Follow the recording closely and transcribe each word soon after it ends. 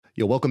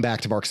Yo, welcome back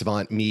to Mark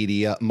Savant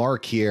Media.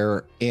 Mark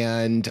here,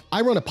 and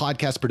I run a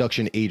podcast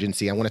production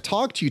agency. I want to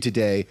talk to you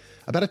today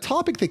about a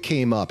topic that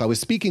came up. I was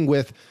speaking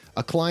with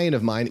a client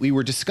of mine. We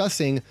were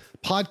discussing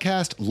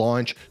podcast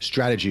launch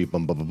strategy.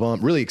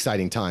 Really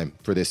exciting time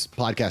for this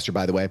podcaster,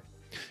 by the way.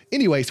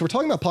 Anyway, so we're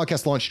talking about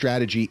podcast launch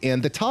strategy,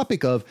 and the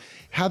topic of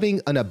having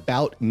an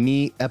About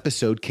Me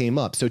episode came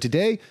up. So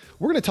today,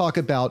 we're going to talk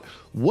about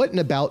what an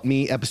About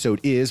Me episode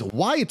is,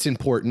 why it's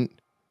important,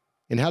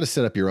 and how to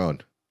set up your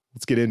own.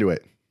 Let's get into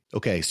it.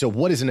 Okay, so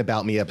what is an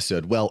About Me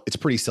episode? Well, it's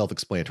pretty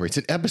self-explanatory. It's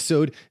an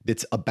episode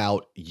that's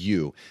about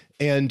you.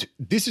 And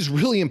this is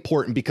really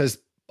important because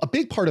a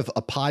big part of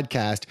a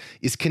podcast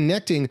is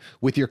connecting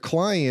with your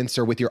clients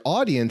or with your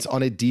audience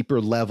on a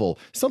deeper level,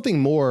 something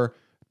more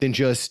than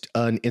just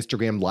an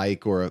Instagram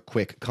like or a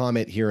quick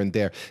comment here and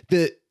there.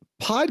 The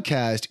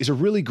podcast is a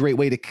really great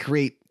way to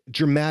create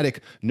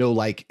dramatic know,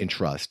 like, and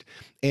trust.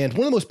 And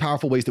one of the most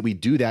powerful ways that we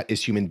do that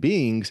as human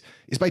beings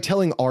is by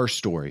telling our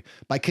story,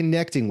 by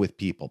connecting with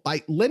people,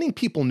 by letting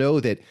people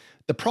know that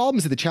the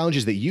problems and the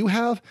challenges that you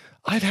have,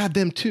 I've had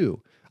them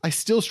too. I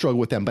still struggle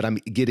with them, but I'm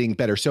getting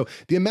better. So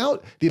the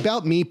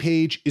About Me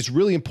page is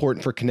really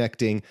important for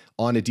connecting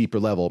on a deeper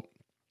level.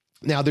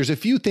 Now, there's a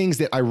few things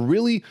that I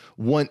really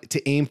want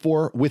to aim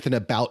for with an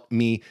About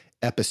Me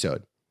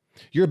episode.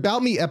 Your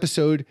About Me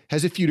episode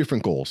has a few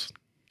different goals.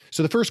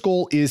 So the first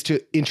goal is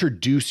to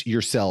introduce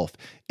yourself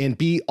and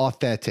be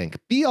authentic.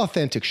 Be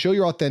authentic, show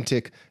your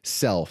authentic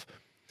self.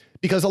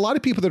 Because a lot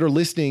of people that are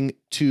listening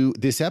to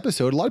this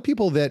episode, a lot of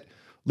people that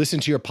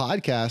listen to your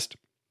podcast,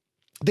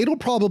 they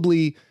don't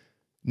probably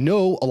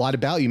know a lot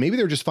about you. Maybe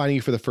they're just finding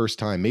you for the first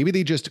time. Maybe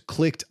they just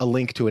clicked a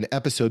link to an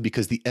episode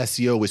because the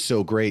SEO was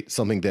so great,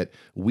 something that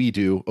we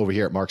do over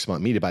here at Mark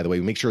Savant Media, by the way.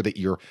 We make sure that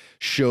your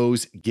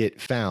shows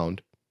get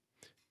found.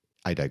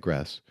 I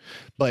digress.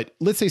 But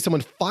let's say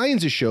someone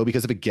finds a show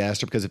because of a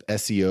guest or because of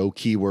SEO,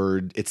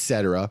 keyword,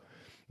 etc.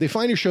 They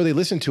find your show, they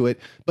listen to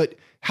it, but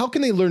how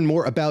can they learn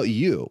more about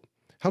you?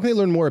 How can they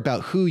learn more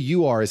about who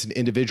you are as an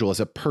individual, as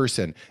a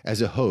person,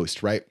 as a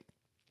host, right?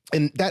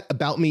 And that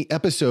About Me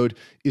episode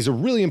is a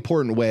really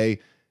important way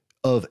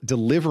of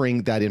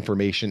delivering that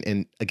information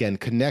and, again,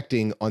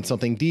 connecting on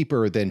something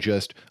deeper than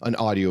just an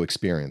audio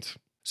experience.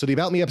 So the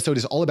About Me episode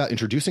is all about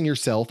introducing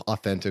yourself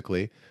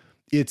authentically.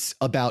 It's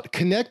about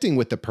connecting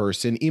with the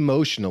person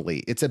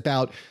emotionally. It's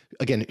about,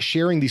 again,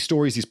 sharing these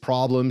stories, these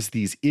problems,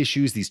 these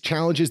issues, these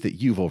challenges that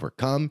you've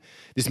overcome.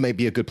 This might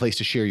be a good place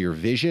to share your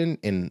vision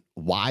and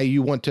why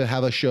you want to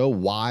have a show,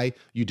 why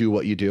you do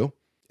what you do.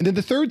 And then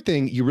the third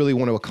thing you really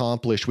want to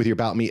accomplish with your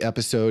About Me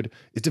episode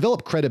is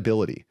develop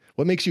credibility.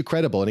 What makes you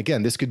credible? And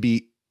again, this could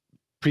be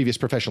previous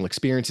professional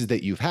experiences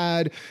that you've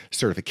had,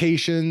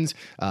 certifications,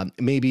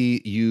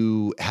 maybe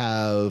you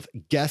have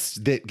guests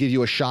that give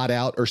you a shout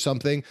out or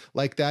something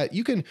like that.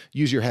 You can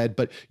use your head,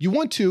 but you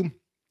want to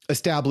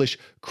establish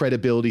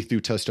credibility through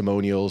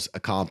testimonials,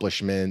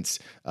 accomplishments,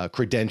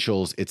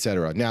 credentials,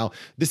 etc. Now,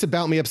 this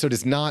About Me episode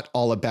is not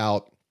all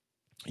about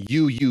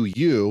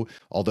you,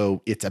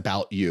 although it's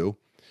about you.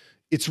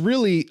 It's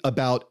really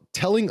about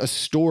telling a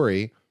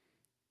story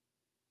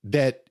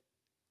that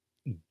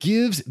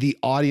gives the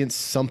audience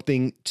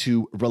something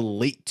to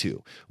relate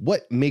to.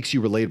 What makes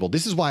you relatable?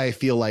 This is why I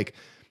feel like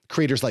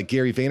creators like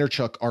Gary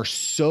Vaynerchuk are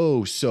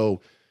so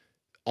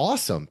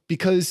awesome,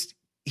 because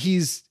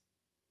he's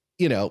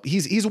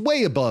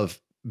way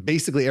above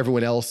basically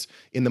everyone else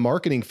in the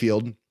marketing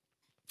field,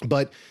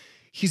 but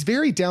he's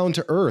very down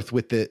to earth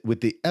with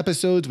the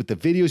episodes, with the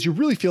videos. You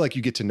really feel like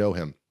you get to know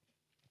him.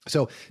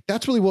 So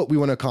that's really what we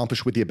want to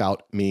accomplish with the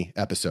About Me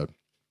episode.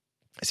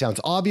 It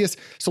sounds obvious.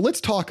 So let's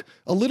talk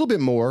a little bit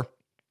more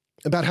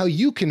about how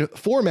you can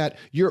format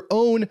your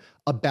own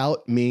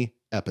About Me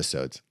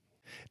episodes.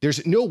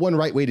 There's no one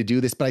right way to do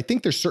this, but I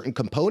think there's certain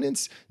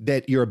components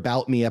that your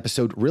About Me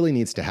episode really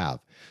needs to have.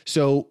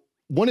 So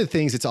one of the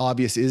things that's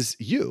obvious is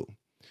you.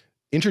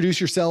 Introduce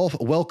yourself,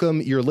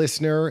 welcome your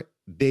listener.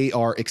 They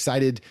are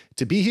excited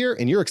to be here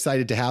and you're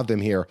excited to have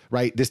them here,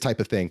 right? This type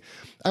of thing.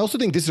 I also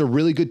think this is a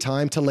really good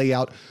time to lay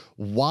out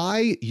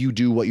why you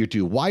do what you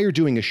do, why you're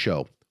doing a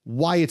show,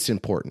 why it's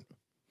important.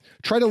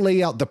 Try to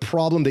lay out the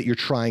problem that you're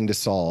trying to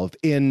solve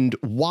and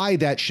why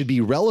that should be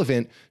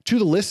relevant to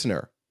the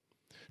listener.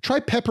 Try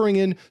peppering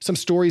in some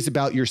stories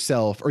about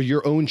yourself or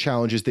your own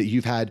challenges that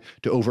you've had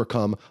to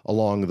overcome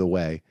along the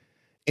way.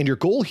 And your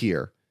goal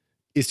here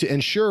is to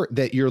ensure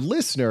that your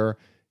listener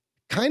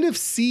kind of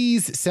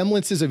sees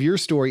semblances of your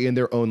story in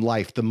their own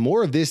life. The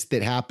more of this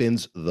that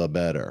happens, the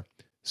better.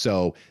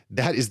 So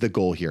that is the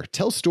goal here.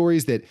 Tell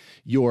stories that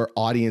your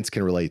audience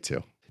can relate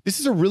to. This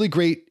is a really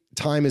great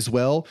time as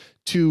well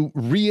to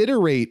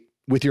reiterate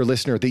with your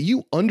listener that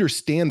you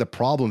understand the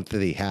problem that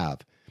they have.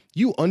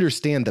 You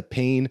understand the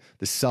pain,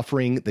 the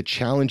suffering, the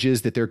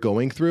challenges that they're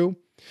going through,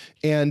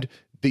 and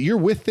that you're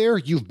with there,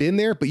 you've been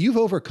there, but you've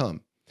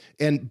overcome.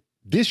 And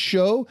this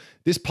show,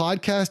 this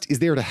podcast is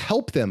there to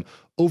help them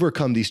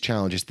overcome these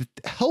challenges, to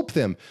help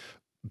them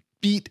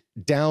beat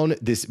down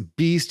this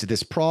beast,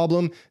 this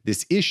problem,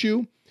 this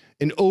issue,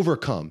 and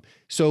overcome.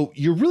 So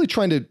you're really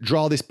trying to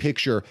draw this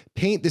picture,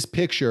 paint this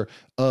picture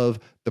of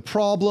the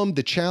problem,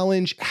 the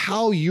challenge,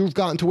 how you've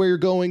gotten to where you're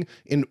going,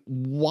 and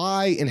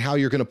why and how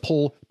you're going to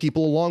pull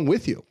people along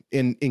with you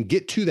and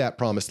get to that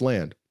promised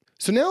land.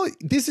 So now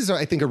this is,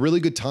 I think, a really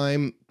good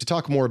time to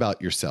talk more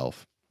about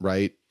yourself,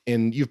 right?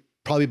 And you've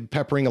probably been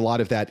peppering a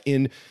lot of that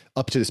in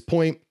up to this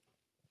point.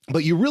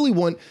 But you really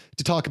want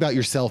to talk about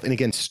yourself. And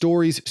again,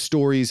 stories.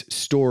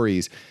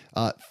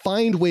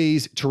 Find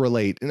ways to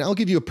relate. And I'll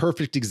give you a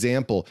perfect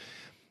example.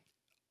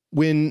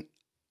 When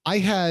I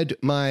had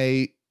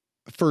my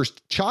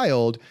first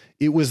child,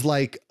 it was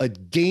like a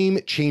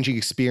game-changing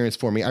experience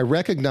for me. I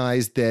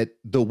recognized that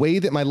the way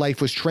that my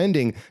life was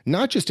trending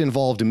not just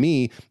involved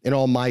me and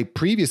all my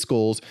previous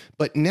goals,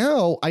 but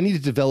now I need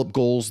to develop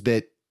goals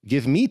that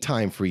give me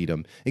time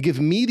freedom and give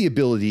me the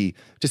ability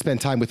to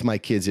spend time with my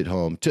kids at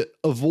home, to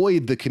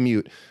avoid the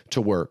commute to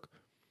work,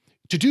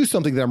 to do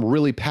something that I'm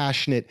really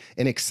passionate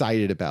and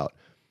excited about,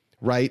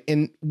 right?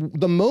 And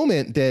the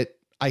moment that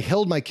I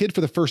held my kid for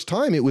the first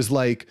time, it was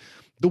like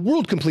the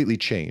world completely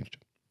changed,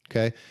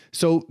 okay?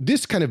 So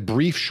this kind of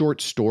brief,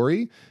 short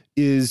story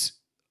is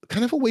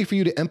kind of a way for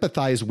you to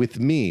empathize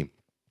with me.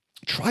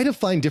 Try to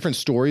find different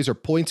stories or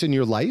points in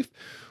your life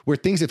where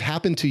things have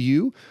happened to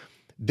you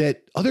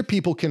that other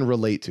people can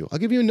relate to. I'll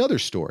give you another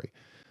story.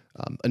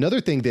 Another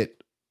thing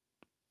that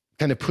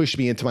kind of pushed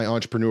me into my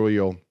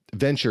entrepreneurial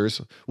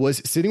ventures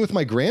was sitting with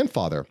my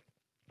grandfather.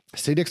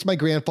 Sitting next to my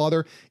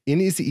grandfather in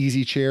his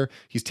easy chair.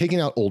 He's taking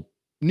out old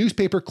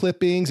newspaper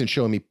clippings and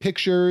showing me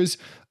pictures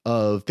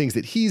of things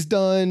that he's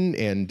done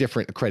and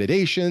different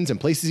accreditations and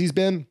places he's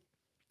been.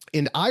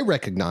 And I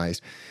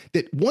recognized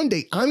that one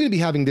day I'm going to be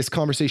having this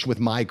conversation with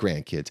my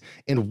grandkids.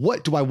 And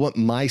what do I want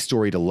my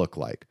story to look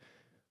like?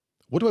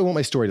 What do I want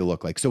my story to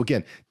look like? So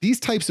again, these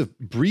types of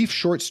brief,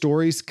 short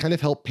stories kind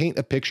of help paint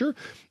a picture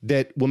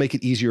that will make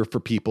it easier for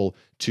people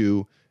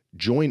to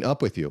join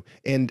up with you.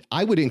 And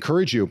I would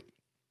encourage you,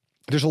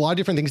 there's a lot of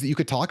different things that you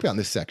could talk about in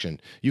this section.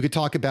 You could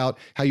talk about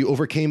how you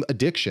overcame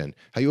addiction,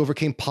 how you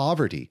overcame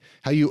poverty,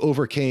 how you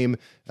overcame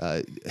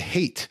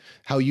hate,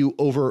 how you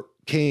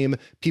overcame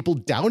people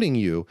doubting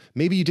you.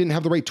 Maybe you didn't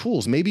have the right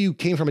tools. Maybe you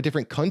came from a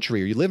different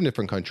country or you live in a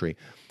different country.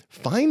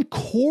 Find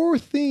core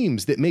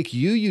themes that make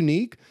you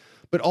unique,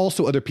 but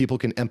also other people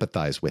can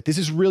empathize with. This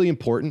is really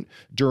important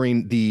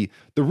during the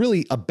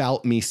really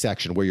about me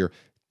section where you're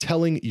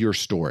telling your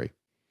story.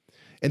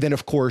 And then,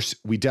 of course,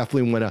 we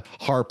definitely want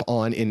to harp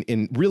on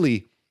and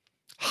really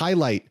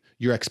highlight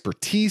your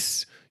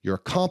expertise, your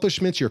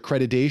accomplishments, your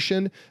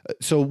accreditation.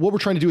 So what we're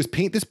trying to do is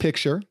paint this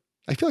picture.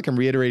 I feel like I'm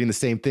reiterating the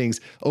same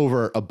things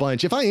over a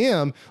bunch. If I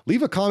am,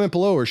 leave a comment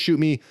below or shoot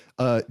me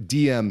a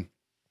DM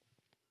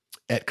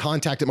at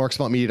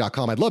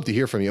contact@marksmontmedia.com. I'd love to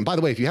hear from you. And by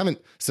the way, if you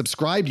haven't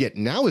subscribed yet,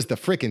 now is the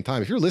freaking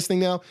time. If you're listening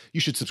now,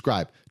 you should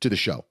subscribe to the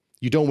show.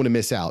 You don't want to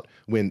miss out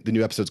when the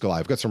new episodes go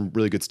live. I've got some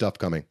really good stuff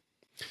coming.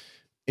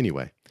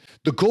 Anyway,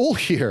 the goal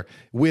here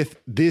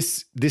with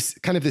this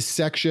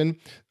section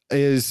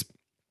is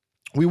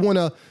we want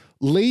to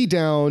lay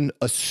down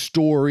a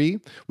story.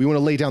 We want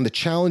to lay down the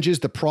challenges,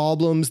 the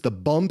problems, the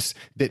bumps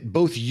that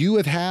both you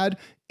have had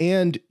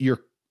and your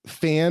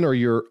fan or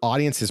your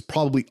audience is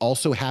probably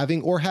also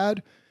having or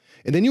had.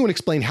 And then you want to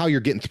explain how you're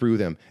getting through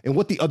them and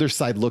what the other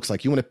side looks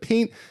like. You want to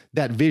paint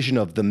that vision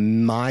of the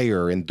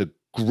mire and the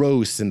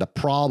gross and the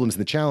problems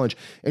and the challenge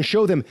and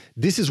show them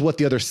this is what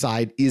the other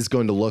side is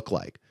going to look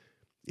like.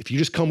 If you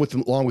just come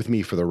along with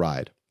me for the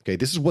ride, okay,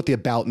 this is what the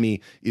About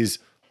Me is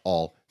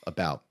all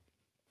about.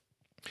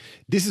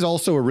 This is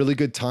also a really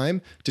good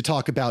time to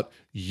talk about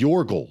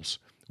your goals,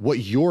 what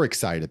you're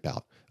excited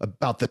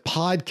about the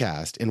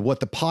podcast and what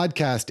the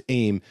podcast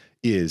aim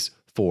is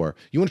for.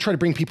 You want to try to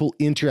bring people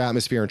into your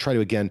atmosphere and try to,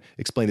 again,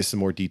 explain this in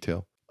more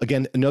detail.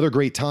 Again, another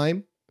great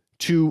time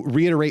to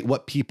reiterate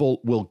what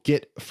people will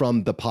get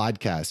from the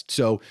podcast.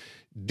 So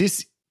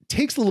this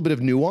takes a little bit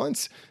of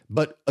nuance,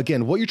 but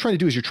again, what you're trying to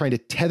do is you're trying to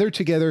tether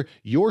together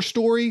your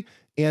story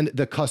and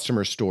the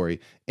customer story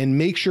and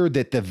make sure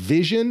that the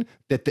vision,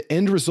 that the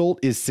end result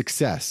is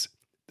success.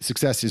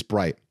 Success is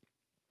bright.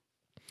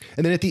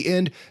 And then at the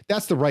end,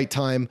 that's the right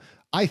time,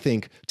 I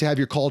think, to have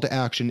your call to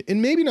action,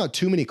 and maybe not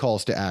too many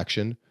calls to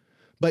action,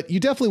 but you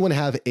definitely want to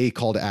have a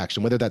call to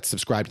action, whether that's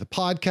subscribe to the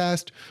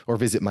podcast or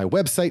visit my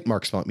website,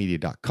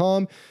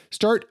 marksmontmedia.com.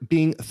 Start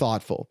being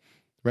thoughtful,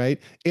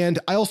 right? And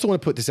I also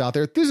want to put this out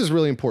there. This is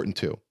really important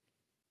too.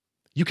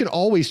 You can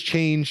always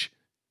change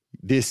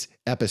this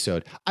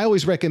episode. I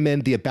always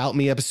recommend the About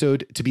Me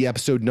episode to be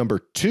episode number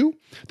 2.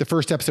 The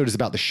first episode is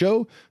about the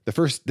show.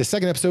 The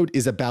second episode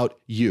is about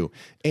you.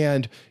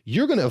 And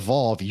you're going to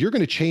evolve. You're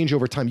going to change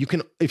over time. You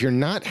can, if you're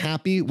not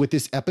happy with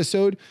this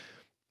episode,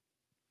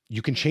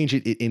 you can change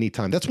it at any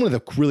time. That's one of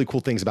the really cool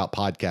things about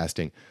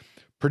podcasting.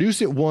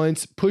 Produce it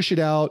once, push it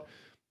out,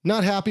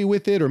 not happy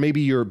with it, or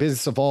maybe your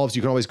business evolves,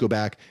 you can always go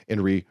back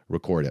and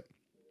re-record it.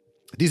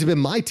 These have been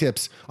my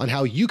tips on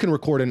how you can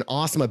record an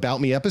awesome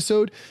About Me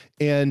episode.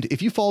 And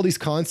if you follow these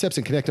concepts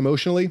and connect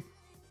emotionally,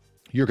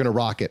 You're going to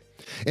rock it.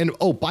 And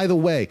oh, by the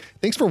way,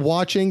 thanks for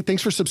watching.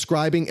 Thanks for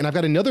subscribing. And I've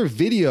got another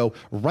video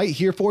right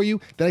here for you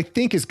that I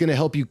think is going to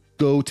help you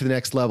go to the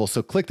next level.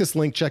 So click this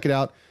link, check it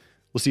out.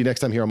 We'll see you next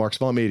time here on Mark's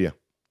Font Media.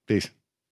 Peace.